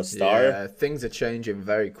are now star. Yeah, things are changing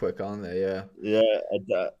very quick, aren't they? Yeah.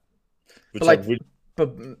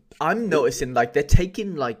 But I'm noticing like they're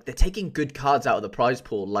taking good cards out of the prize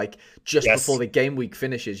pool like just before the game week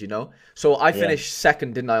finishes, you know. So I finished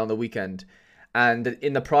second, didn't I, on the weekend, And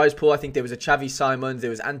in the prize pool, I think there was a Xavi Simons, there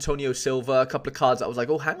was Antonio Silva, a couple of cards that I was like,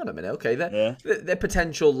 oh, hang on a minute. Okay, they're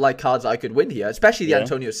potential like cards I could win here, especially the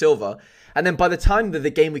Antonio Silva. And then by the time that the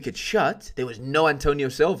game we could shut, there was no Antonio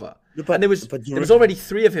Silva. And there was already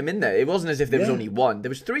 3 of him in there. It wasn't as if there was only 1. There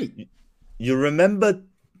was 3. You remember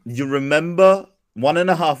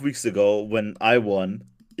 1.5 weeks ago when I won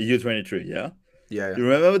U23, yeah? Yeah. You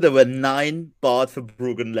remember there were 9 baht for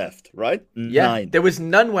Bruggen left, right? 9. There was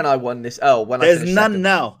none when I won this. Oh, when there's I finished none second.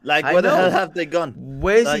 Now. Like, where the hell have they gone?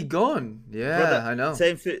 Where's he gone? Yeah, brother, I know.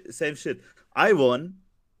 Same shit. I won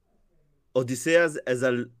Odysseus as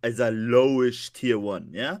a lowish tier 1,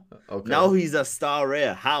 yeah? Okay. Now he's a star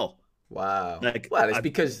rare. How? Wow. Well, it's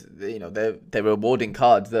because they're rewarding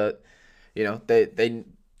cards that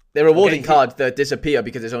they're rewarding cards that disappear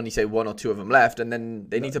because there's only say 1 or 2 of them left, and then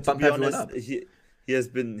they need to bump everyone up.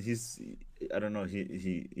 I don't know.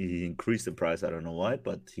 He increased the price. I don't know why,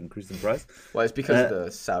 but he increased the price. Well, it's because the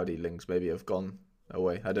Saudi links maybe have gone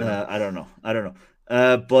away. I don't know. I don't know.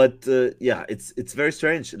 But it's very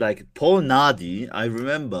strange. Like Paul Nardi, I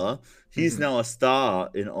remember he's now a star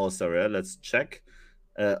in All-Star Rare. Let's check.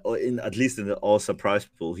 Or at least in the All-Star prize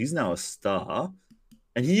pool, he's now a star.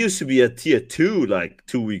 And he used to be a tier 2 like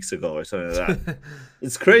 2 weeks ago or something like that.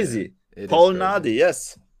 It's crazy. Paul Nardi,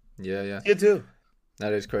 yes. Yeah. Tier 2.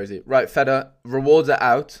 That is crazy. Right, Feder, rewards are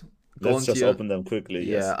out. Let's just open them quickly.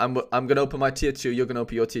 Yeah, yes. I'm going to open my tier 2. You're going to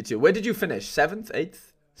open your tier 2. Where did you finish? 7th,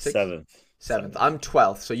 8th, 6th? 7th. I'm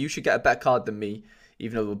 12th, so you should get a better card than me,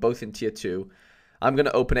 even though we're both in tier 2. I'm going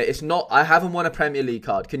to open it. It's not. I haven't won a Premier League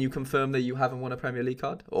card. Can you confirm that you haven't won a Premier League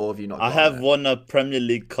card? Or have you not? I have won a Premier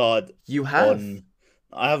League card. You have?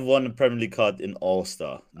 I have won a Premier League card in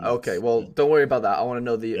All-Star. Okay, well, don't worry about that. I want to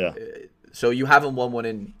know the... so you haven't won one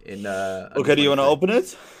in okay, do you want to open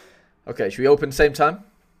it? Okay, should we open same time?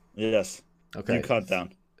 Yes. Okay. You count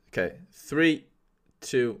down. Okay, 3,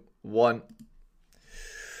 2, 1.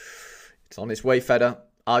 It's on its way, Feder.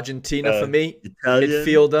 Argentina for me. Italian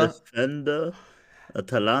midfielder. Defender.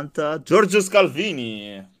 Atalanta. Giorgio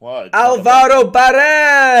Scalvini. What? Alvaro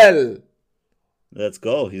Barel. Let's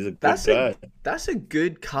go. He's a good guy. That's a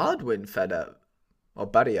good card win, Feder. Or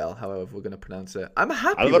Barriel, however we're going to pronounce it. I'm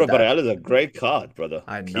happy Alvaro with that. Barriel is a great card, brother.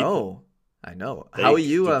 I know. How are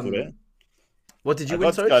you? What did you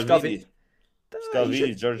win? Sorry, Scalvini.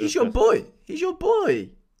 Scalvini, Giorgio. He's your boy. He's your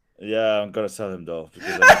boy. Yeah, I'm going to sell him, though.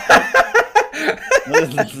 Because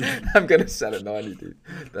I'm going to sell him. No, I need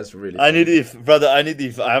ETH. That's really funny. I need ETH, brother. I need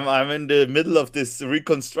ETH. I'm in the middle of this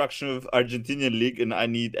reconstruction of Argentinian league, and I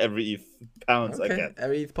need every ETH pounds I can.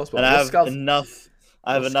 Every ETH possible. And I have enough.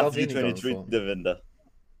 I have enough U23 defender.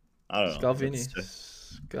 I don't know. Scalvini.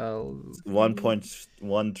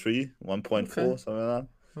 1.13, 1.4, something like that.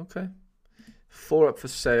 Okay. 4 up for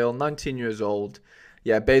sale. 19 years old.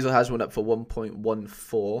 Yeah, Basel has one up for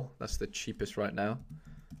 1.14. That's the cheapest right now.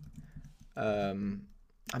 I'm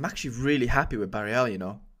actually really happy with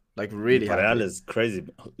Barriel, Like, really happy. Barriel is crazy.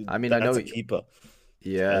 I mean, I know a keeper.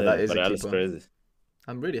 Yeah, that is Barriel a keeper. Is crazy.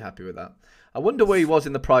 I'm really happy with that. I wonder where he was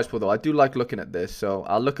in the prize pool, though. I do like looking at this, so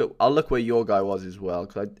I'll look where your guy was as well,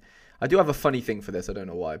 because I do have a funny thing for this. I don't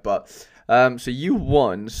know why, but so you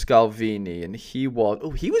won Scalvini, and he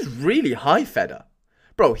was really high, Feder,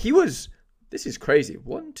 bro. This is crazy.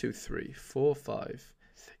 1, 2, 3, 4, 5,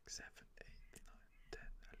 6, 7, 8, 9, 10,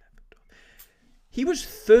 11, 12. He was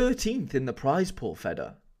 13th in the prize pool,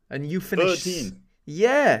 Feder, and you finished 13.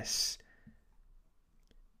 Yes.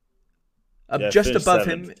 Just above 7th.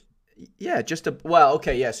 Him. Yeah,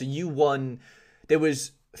 so you won. There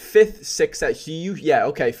was 5th, 6th.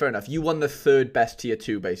 Okay, fair enough. You won the 3rd best tier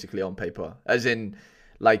 2 basically on paper. As in,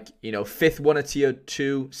 5th won a tier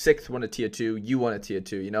 2, 6th won a tier 2, you won a tier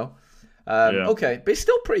 2, Okay, but it's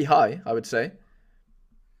still pretty high, I would say.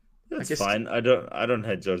 That's fine. I don't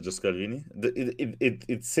hate Giorgio Scalvini.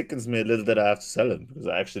 It sickens me a little that I have to sell him because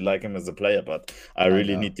I actually like him as a player, but I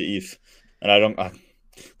really need the ETH. And I don't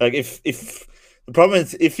if the problem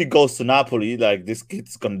is if he goes to Napoli, this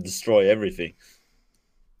kid's gonna destroy everything.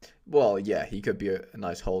 Well, yeah, he could be a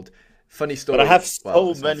nice hold. Funny story. But I have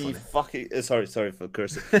so many fucking sorry for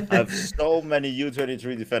cursing. I have so many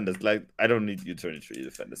U23 defenders. I don't need U23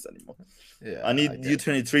 defenders anymore. Yeah, I need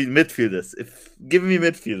U23 midfielders. Give me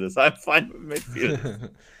midfielders. I'm fine with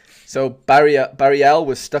midfielders. So Barriel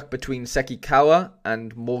was stuck between Seki Kawa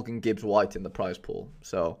and Morgan Gibbs White in the prize pool.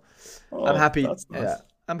 So I'm happy. That's nice. Yeah,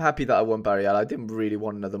 I'm happy that I won Barriel. I didn't really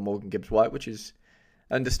want another Morgan Gibbs White, which is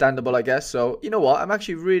understandable, I guess. So you know what? I'm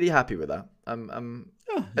actually really happy with that. The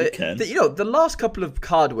last couple of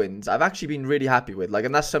card wins, I've actually been really happy with.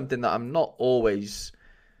 And that's something that I'm not always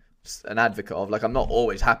an advocate of. Like, I'm not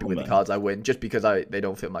always happy with the cards I win just because they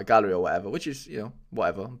don't fit my gallery or whatever, which is,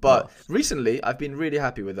 whatever. But recently, I've been really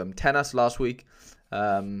happy with them. Tenas last week.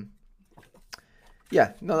 I'm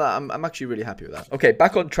actually really happy with that. Okay,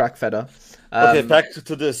 back on track, Feder. Okay, back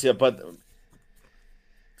to this, but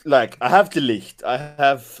like, I have De Ligt, I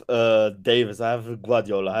have Davis, I have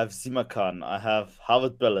Guardiola, I have Simakan, I have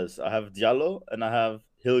Harvard Bellis, I have Diallo, and I have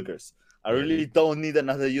Hilgers. I really don't need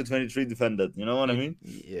another U23 defender. You know what I mean?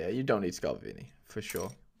 Yeah, you don't need Scalvini for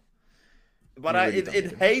sure. But I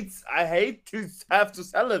hate to have to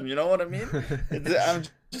sell him. You know what I mean? I'm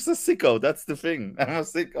just a sicko. That's the thing. I'm a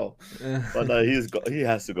sicko. But he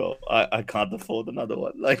has to go. I can't afford another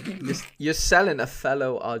one. Like, you're selling a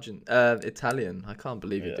fellow Italian. I can't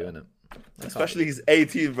believe you're doing it. Especially he's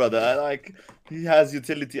 18, brother. He has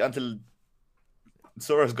utility until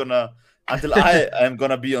Sora's gonna. Until I am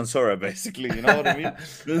gonna be on Sora, basically. You know what I mean?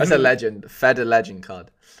 That's a legend. Feder legend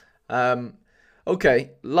card.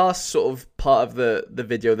 Okay, last sort of part of the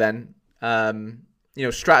video then.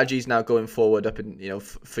 Strategies now going forward up in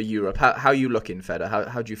for Europe. How are you looking, Feder?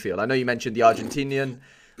 How do you feel? I know you mentioned the Argentinian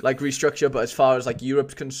restructure, but as far as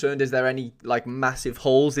Europe's concerned, is there any massive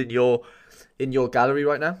holes in your gallery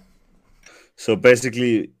right now? So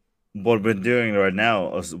basically, what we're doing right now,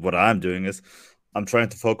 or what I'm doing, is I'm trying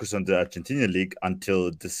to focus on the Argentina League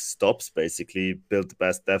until this stops, basically. Build the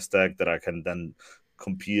best dev stack that I can then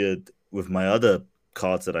compete with my other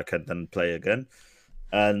cards that I can then play again.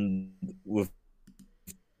 And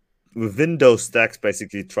within those stacks,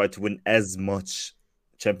 basically try to win as much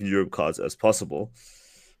Champion Europe cards as possible.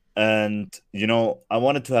 And, I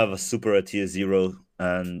wanted to have a super tier 0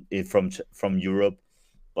 and from Europe,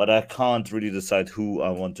 but I can't really decide who I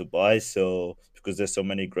want to buy. So, because there's so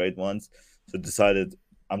many great ones. So decided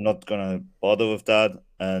I'm not gonna bother with that,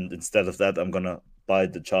 and instead of that, I'm gonna buy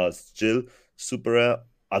the Charles Gill super rare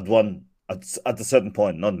at a certain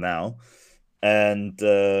point, not now. And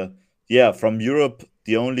from Europe,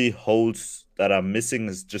 the only holes that are missing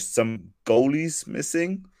is just some goalies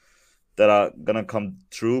missing that are gonna come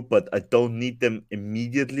through, but I don't need them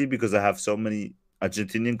immediately because I have so many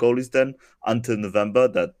Argentinian goalies then until November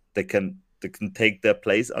that they can take their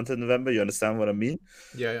place until November. You understand what I mean?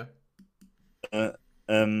 Yeah.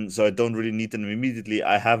 So I don't really need them immediately.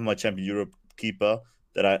 I have my Champion Europe keeper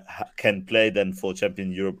that I can play then for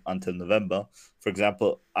Champion Europe until November. For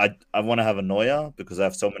example, I want to have a Neuer because I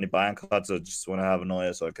have so many Bayern cards. So I just want to have a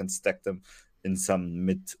Neuer so I can stack them in some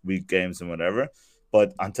midweek games and whatever.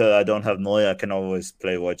 But until I don't have Neuer, I can always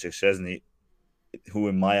play Wojciech Szczesny, who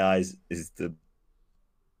in my eyes is the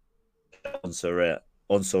so rare,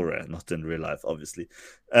 not in real life, obviously.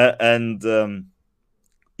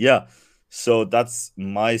 So that's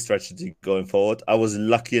my strategy going forward. I was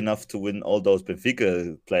lucky enough to win all those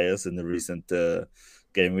Benfica players in the recent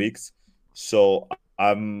game weeks. So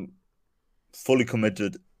I'm fully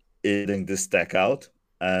committed in getting this stack out.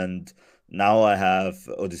 And now I have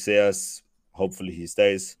Odysseus, hopefully he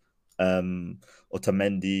stays,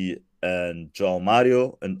 Otamendi and João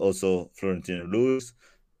Mario, and also Florentino Luis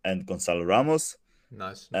and Gonzalo Ramos.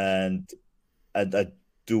 Nice. And I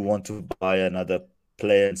do want to buy another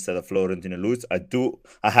player instead of Florentino Luis. I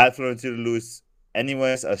had Florentino Luis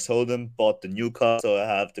anyways. I sold him, bought the new card, so I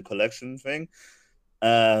have the collection thing.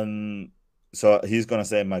 So he's gonna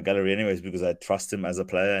stay in my gallery anyways because I trust him as a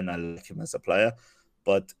player and I like him as a player.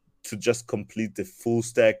 But to just complete the full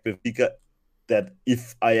stack Benfica, that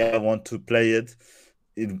if I ever want to play it,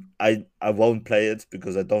 I won't play it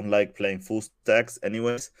because I don't like playing full stacks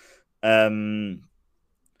anyways. I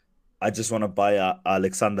just want to buy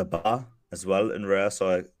Alexander Bar as well in rare.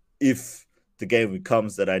 So if the game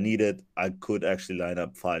comes that I need it, I could actually line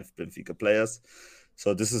up 5 Benfica players.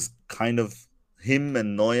 So this is kind of him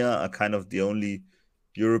and Neuer are kind of the only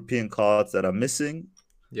European cards that are missing.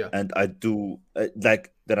 Yeah. And I do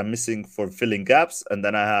like that I'm missing for filling gaps. And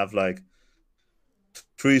then I have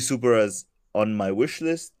 3 Superas on my wish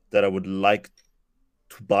list that I would like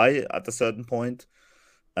to buy at a certain point.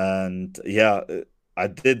 And I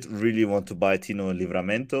did really want to buy Tino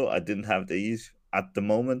Livramento. I didn't have the Eve at the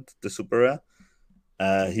moment, the super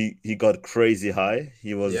rare. He got crazy high.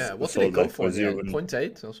 He was what did he go for?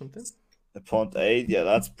 0.8 or something? 0.8,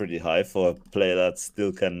 that's pretty high for a player that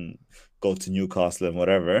still can go to Newcastle and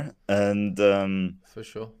whatever. And for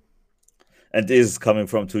sure. And is coming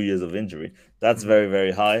from 2 years of injury. That's very,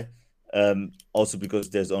 very high. Also because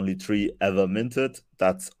there's only 3 ever minted.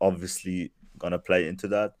 That's obviously gonna play into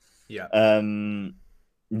that. Yeah.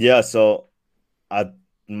 So I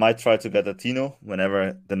might try to get a Tino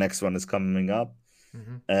whenever the next one is coming up.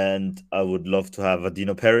 Mm-hmm. And I would love to have a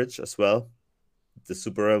Dino Peric as well, the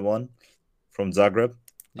super rare one from Zagreb.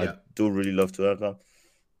 Yeah. I do really love to have them.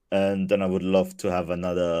 And then I would love to have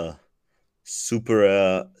another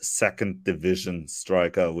super second division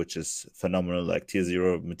striker, which is phenomenal, like tier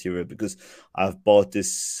 0 material, because I have bought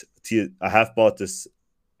this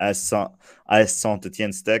as Saint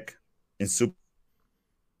Etienne's deck in super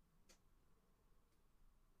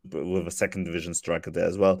with a second division striker there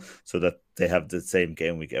as well, so that they have the same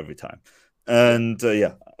game week every time. And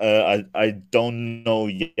I don't know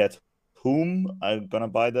yet whom I'm gonna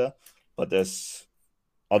buy there, but there's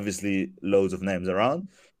obviously loads of names around.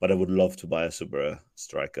 But I would love to buy a super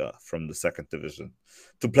striker from the second division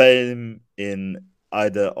to play him in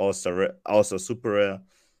either also super rare.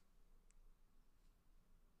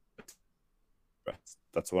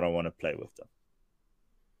 That's what I want to play with them.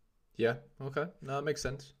 Yeah. Okay. No, that makes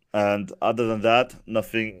sense. And other than that,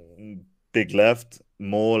 nothing big left.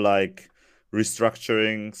 More like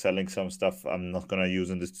restructuring, selling some stuff I'm not gonna use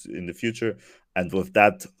in the future, and with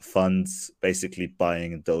that funds basically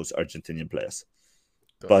buying those Argentinian players.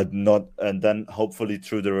 But not, and then hopefully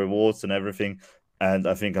through the rewards and everything. And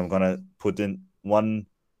I think I'm gonna put in one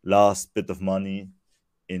last bit of money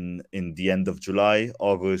in the end of July,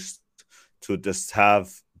 August, to just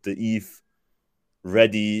have the ETH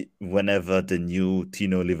ready whenever the new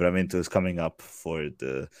Tino Livramento is coming up for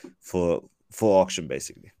auction,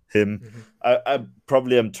 basically. Him, I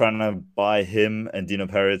probably am trying to buy him and Dino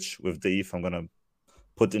Peric with the ETH. I'm gonna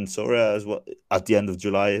put in Sora as well at the end of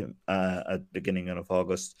July, at beginning of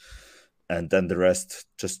August, and then the rest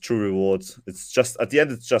just true rewards. It's just at the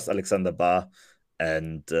end, it's just Alexander Ba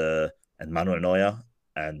and Manuel Neuer.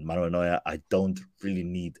 And Manuel Neuer I don't really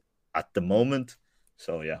need at the moment.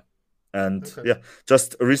 So yeah. And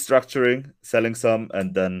just restructuring, selling some,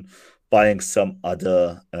 and then buying some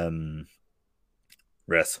other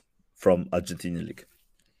res from Argentina League.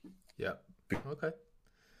 Yeah. Okay.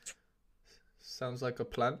 Sounds like a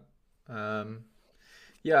plan.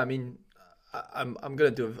 Yeah, I mean, I'm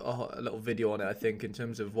gonna do a little video on it, I think, in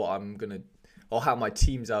terms of what I'm gonna, or how my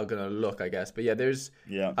teams are gonna look, I guess. But yeah,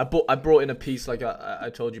 I brought in a piece, like I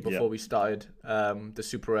told you before we started, the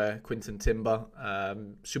Super Rare Quinton Timber.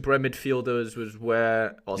 Super Rare midfielders was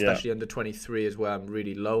where, or especially under 23 is where I'm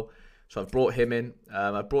really low. So I've brought him in.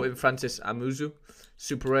 I brought in Francis Amuzu,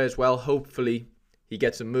 Super Rare as well. Hopefully he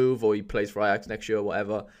gets a move or he plays for Ajax next year or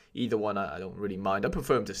whatever. Either one, I don't really mind. I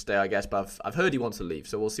prefer him to stay, I guess, but I've heard he wants to leave.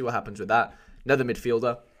 So we'll see what happens with that. Another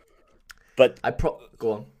midfielder. But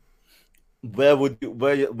go on.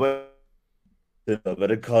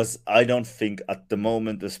 Because I don't think at the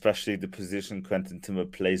moment, especially the position Quentin Timber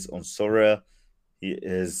plays on Sora, he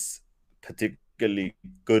is particularly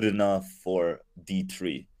good enough for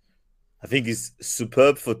D3. I think he's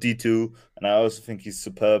superb for D2, and I also think he's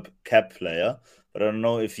superb cap player, but I don't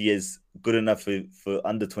know if he is good enough for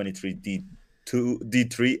under 23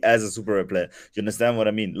 D3 as a super rare player. You understand what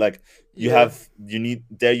I mean? Like you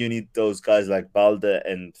need those guys like Balde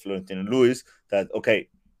and Florentino Luis that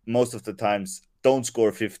most of the times don't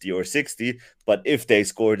score 50 or 60, but if they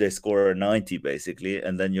score 90 basically,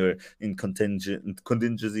 and then you're in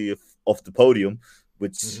contingency of the podium,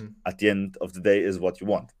 which at the end of the day is what you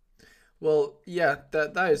want. Well, yeah,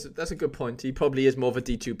 that's a good point. He probably is more of a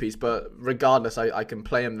D2 piece, but regardless, I can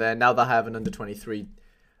play him there. Now that I have an under 23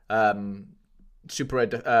 super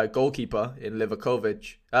rare goalkeeper in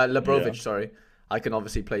Lebrovic, sorry, I can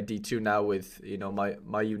obviously play D2 now with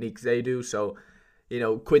my unique Zaidu. So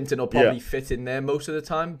Quinton will probably fit in there most of the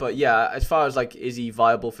time. But yeah, as far as like, is he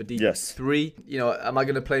viable for D3? Yes. Am I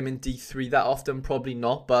going to play him in D3 that often? Probably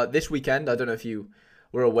not. But this weekend, I don't know if you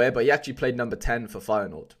were aware, but he actually played number 10 for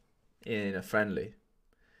Feyenoord in a friendly.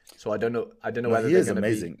 So I don't know whether he they're is going to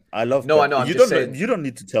amazing. be... I love. No, that. I know. You don't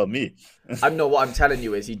need to tell me. What I'm telling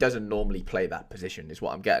you is he doesn't normally play that position. Is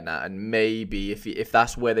what I'm getting at. And maybe if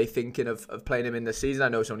that's where they're thinking of playing him in the season, I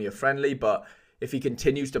know it's only a friendly, but if he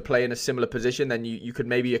continues to play in a similar position, then you could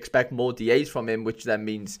maybe expect more DAs from him, which then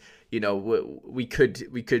means we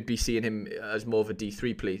could be seeing him as more of a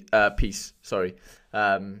D3 piece. Sorry,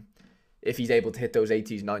 if he's able to hit those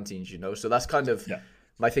 80s, 90s, So that's kind of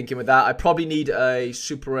my thinking with that. I probably need a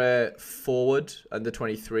super rare forward under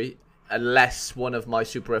 23, unless one of my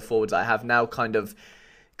super rare forwards I have now kind of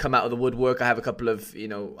come out of the woodwork. I have a couple of,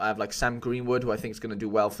 I have like Sam Greenwood, who I think is going to do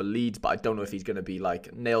well for Leeds, but I don't know if he's going to be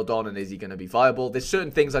like nailed on and is he going to be viable. There's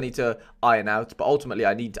certain things I need to iron out, but ultimately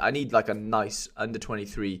I need like a nice under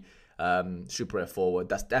 23 super rare forward.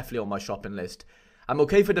 That's definitely on my shopping list. I'm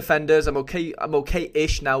okay for defenders. I'm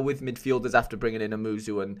okay-ish now with midfielders after bringing in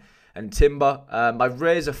Amuzu and Timber. My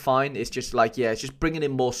rares are fine. It's just like, it's just bringing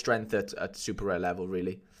in more strength at super rare level,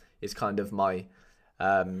 really. It's kind of my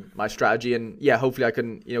my strategy. And yeah, hopefully I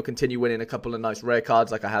can, continue winning a couple of nice rare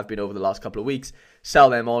cards like I have been over the last couple of weeks, sell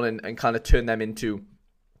them on and kind of turn them into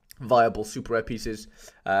viable super rare pieces,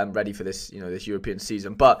 ready for this, this European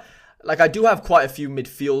season. But like, I do have quite a few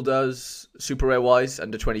midfielders, super rare wise,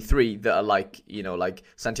 under 23 that are like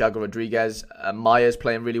Santiago Rodriguez. Maya's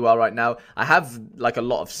playing really well right now. I have like a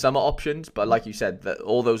lot of summer options, but like you said, that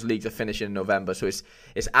all those leagues are finishing in November. So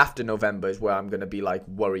it's after November is where I'm going to be like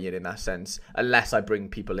worrying in that sense, unless I bring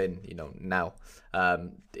people in, now,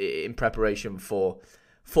 in preparation for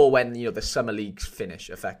when, the summer leagues finish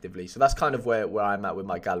effectively. So that's kind of where I'm at with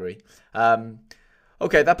my gallery.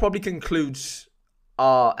 Okay, that probably concludes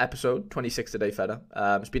our episode 26 today, Feder.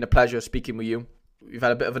 It's been a pleasure speaking with you. We've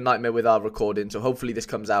had a bit of a nightmare with our recording, so hopefully this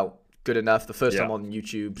comes out good enough. The first time on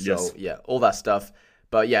YouTube, so yeah, all that stuff.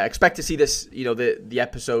 But yeah, expect to see this, the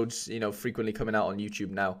episodes, frequently coming out on YouTube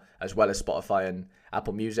now, as well as Spotify and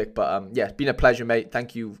Apple Music. But yeah, it's been a pleasure, mate.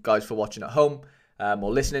 Thank you guys for watching at home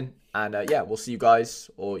or listening. And yeah, we'll see you guys,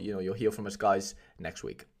 or you'll hear from us guys next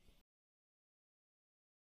week.